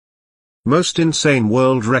Most insane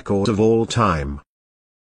world record of all time.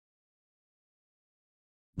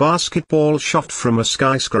 Basketball shot from a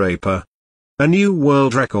skyscraper. A new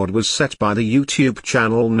world record was set by the YouTube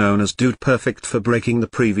channel known as Dude Perfect for breaking the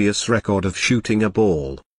previous record of shooting a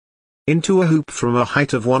ball into a hoop from a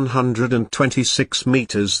height of 126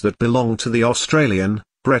 meters that belonged to the Australian,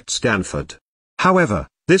 Brett Stanford. However,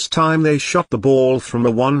 this time they shot the ball from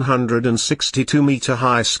a 162-meter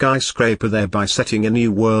high skyscraper, thereby setting a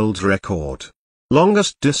new world record.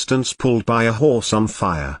 Longest distance pulled by a horse on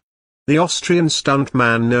fire. The Austrian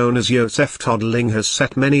stuntman known as Josef Toddling has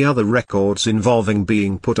set many other records involving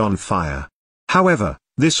being put on fire. However,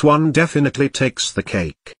 this one definitely takes the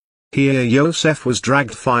cake. Here Josef was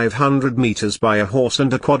dragged 500 meters by a horse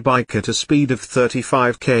and a quad bike at a speed of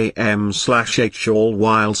 35 km/h, all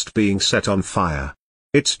whilst being set on fire.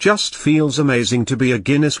 It just feels amazing to be a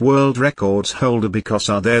Guinness World Records holder because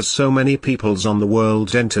there's so many peoples on the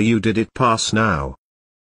world enter. You did it pass now.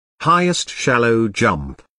 Highest shallow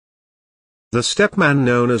jump. The stepman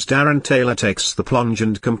known as Darren Taylor takes the plunge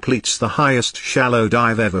and completes the highest shallow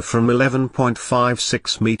dive ever from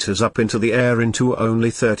 11.56 meters up into the air into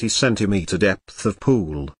only 30 centimeter depth of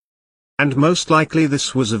pool. And most likely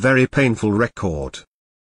this was a very painful record.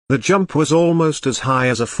 The jump was almost as high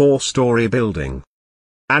as a 4-story building.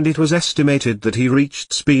 And it was estimated that he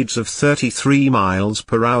reached speeds of 33 miles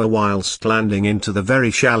per hour whilst landing into the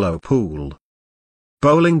very shallow pool.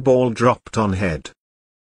 Bowling ball dropped on head.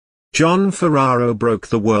 John Ferraro broke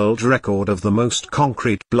the world record of the most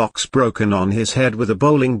concrete blocks broken on his head with a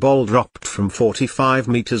bowling ball dropped from 45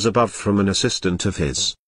 meters above from an assistant of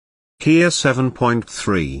his. Here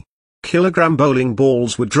 7.3 kilogram bowling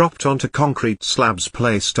balls were dropped onto concrete slabs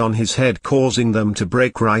placed on his head, causing them to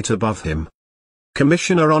break right above him.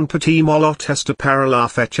 Commissioner on petit molot hester parallel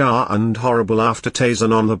fetchar and horrible after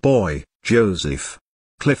tazen on the boy, Joseph.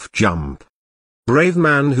 Cliff jump. Brave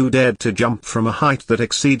man who dared to jump from a height that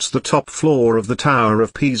exceeds the top floor of the Tower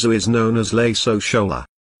of Pisa is known as Lasso Shola.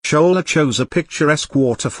 Shola chose a picturesque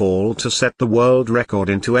waterfall to set the world record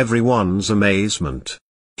into everyone's amazement.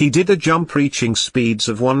 He did a jump reaching speeds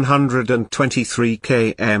of 123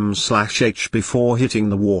 km/h before hitting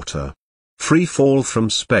the water. Free fall from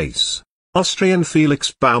space. Austrian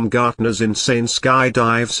Felix Baumgartner's insane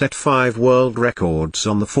skydive set 5 world records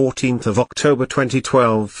on the 14th of October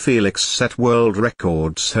 2012. Felix set world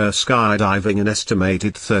records her skydiving an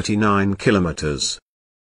estimated 39 kilometers.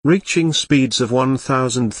 Reaching speeds of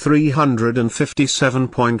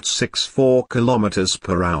 1,357.64 kilometers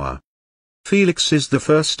per hour. Felix is the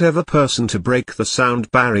first ever person to break the sound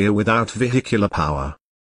barrier without vehicular power.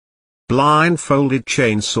 Blindfolded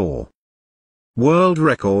chainsaw. World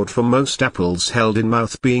record for most apples held in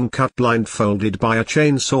mouth being cut blindfolded by a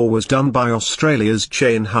chainsaw was done by Australia's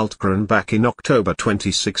Shane Hultgren back in October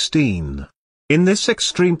 2016. In this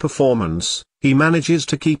extreme performance, he manages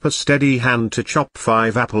to keep a steady hand to chop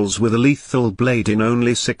 5 apples with a lethal blade in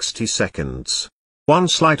only 60 seconds. One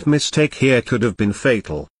slight mistake here could have been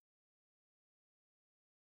fatal.